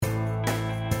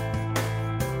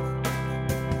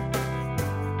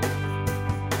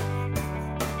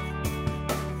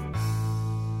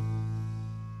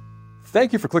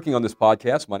Thank you for clicking on this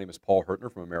podcast. My name is Paul Hertner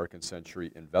from American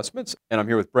Century Investments, and I'm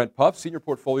here with Brent Puff, Senior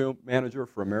Portfolio Manager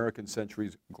for American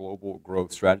Century's Global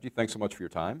Growth Strategy. Thanks so much for your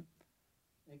time.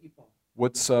 Thank you, Paul.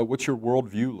 What's your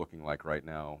worldview looking like right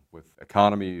now with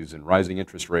economies and rising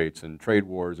interest rates and trade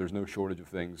wars? There's no shortage of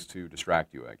things to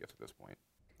distract you, I guess, at this point.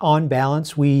 On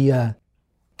balance, we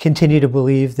continue to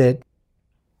believe that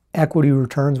equity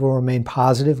returns will remain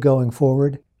positive going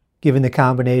forward, given the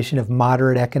combination of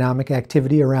moderate economic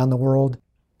activity around the world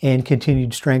and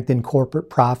continued strength in corporate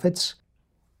profits.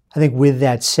 I think with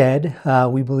that said,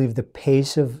 we believe the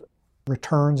pace of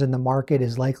returns in the market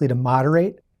is likely to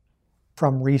moderate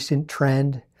from recent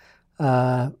trend,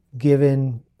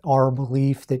 given our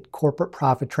belief that corporate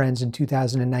profit trends in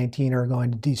 2019 are going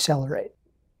to decelerate.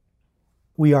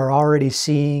 We are already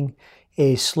seeing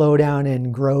a slowdown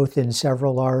in growth in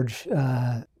several large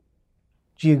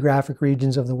geographic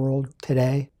regions of the world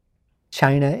today.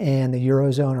 China and the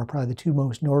Eurozone are probably the two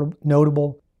most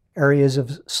notable areas of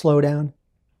slowdown.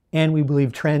 And we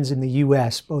believe trends in the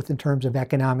U.S., both in terms of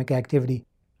economic activity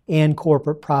and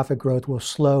corporate profit growth, will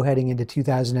slow heading into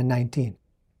 2019.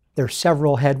 There are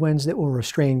several headwinds that will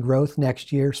restrain growth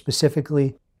next year,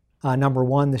 specifically, number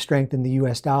one, the strength in the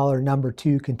U.S. dollar, number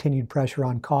two, continued pressure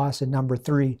on costs, and number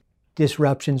three,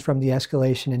 disruptions from the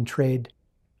escalation in trade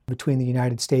between the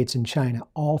United States and China.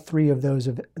 All three of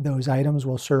those items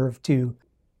will serve to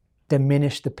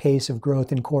diminish the pace of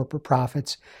growth in corporate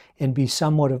profits and be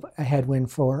somewhat of a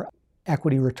headwind for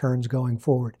equity returns going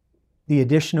forward. The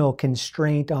additional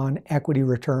constraint on equity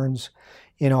returns,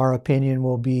 in our opinion,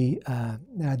 will be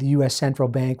the U.S. Central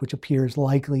Bank, which appears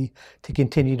likely to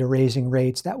continue to raising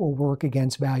rates. That will work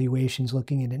against valuations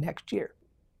looking into next year.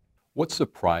 What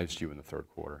surprised you in the third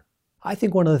quarter? I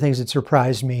think one of the things that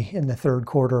surprised me in the third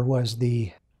quarter was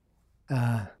really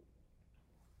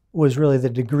the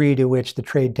degree to which the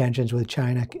trade tensions with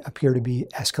China appear to be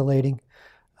escalating.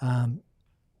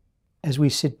 As we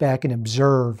sit back and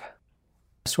observe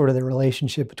sort of the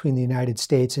relationship between the United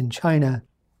States and China,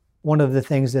 one of the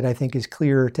things that I think is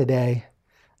clearer today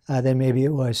than maybe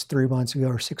it was 3 months ago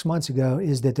or 6 months ago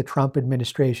is that the Trump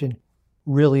administration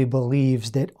really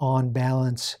believes that on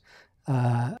balance,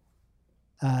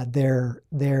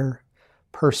 their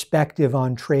perspective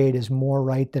on trade is more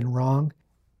right than wrong,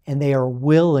 and they are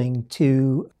willing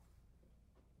to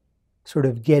sort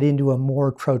of get into a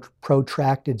more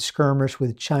protracted skirmish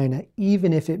with China,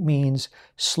 even if it means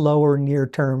slower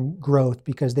near-term growth,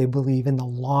 because they believe in the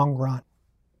long run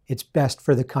it's best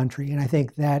for the country. And I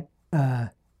think that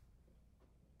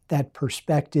that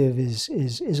perspective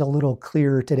is a little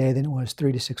clearer today than it was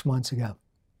 3 to 6 months ago.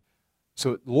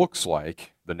 So it looks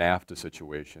like the NAFTA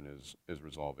situation is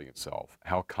resolving itself.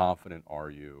 How confident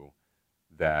are you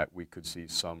that we could see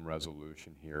some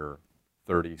resolution here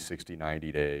 30, 60,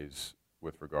 90 days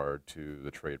with regard to the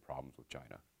trade problems with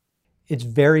China? It's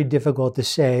very difficult to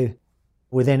say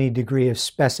with any degree of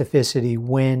specificity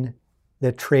when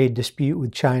the trade dispute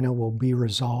with China will be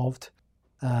resolved.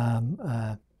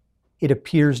 It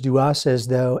appears to us as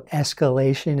though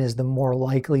escalation is the more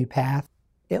likely path,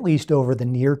 at least over the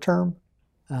near term.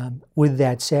 With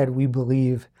that said, we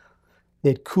believe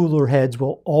that cooler heads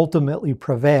will ultimately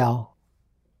prevail,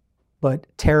 but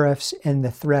tariffs and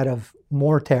the threat of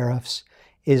more tariffs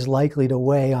is likely to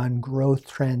weigh on growth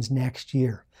trends next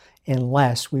year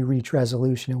unless we reach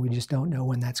resolution, and we just don't know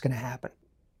when that's going to happen.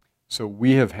 So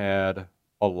we have had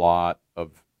a lot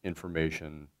of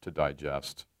information to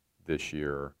digest this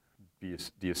year. Do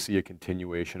you see a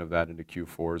continuation of that into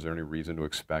Q4? Is there any reason to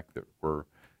expect that we're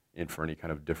in for any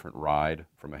kind of different ride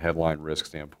from a headline risk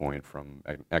standpoint, from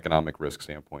an economic risk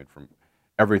standpoint, from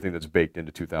everything that's baked into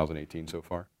 2018 so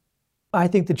far? I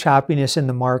think the choppiness in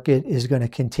the market is going to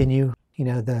continue. You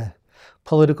know, the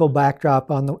political backdrop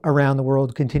around the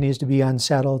world continues to be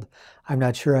unsettled. I'm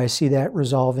not sure I see that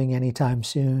resolving anytime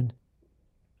soon.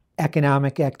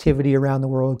 Economic activity around the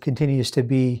world continues to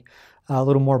be a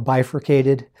little more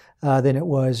bifurcated than it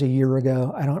was a year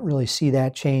ago. I don't really see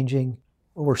that changing.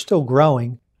 We're still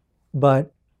growing,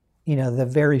 but you know, the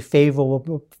very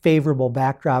favorable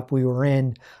backdrop we were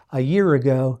in a year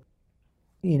ago,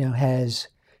 you know, has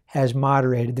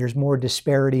moderated. There's more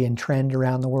disparity in trend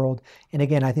around the world. And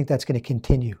again, I think that's going to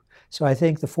continue. So I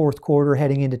think the fourth quarter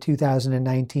heading into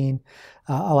 2019,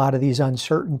 a lot of these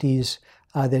uncertainties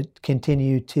that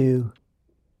continue to,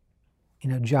 you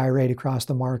know, gyrate across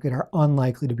the market are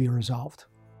unlikely to be resolved.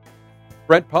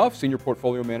 Brent Puff, Senior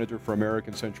Portfolio Manager for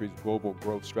American Century's Global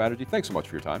Growth Strategy. Thanks so much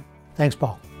for your time. Thanks,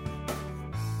 Paul.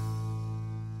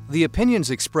 The opinions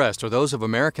expressed are those of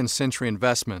American Century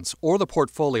Investments or the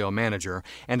portfolio manager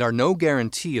and are no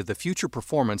guarantee of the future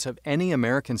performance of any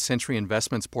American Century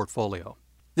Investments portfolio.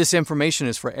 This information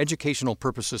is for educational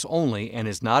purposes only and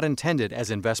is not intended as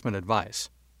investment advice.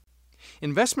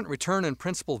 Investment return and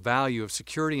principal value of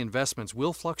security investments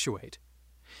will fluctuate.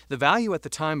 The value at the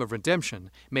time of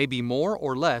redemption may be more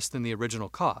or less than the original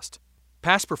cost.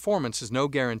 Past performance is no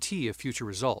guarantee of future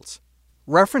results.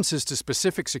 References to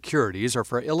specific securities are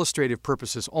for illustrative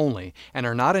purposes only and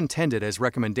are not intended as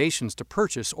recommendations to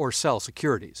purchase or sell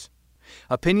securities.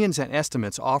 Opinions and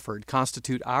estimates offered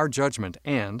constitute our judgment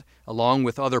and, along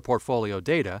with other portfolio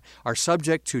data, are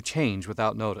subject to change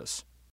without notice.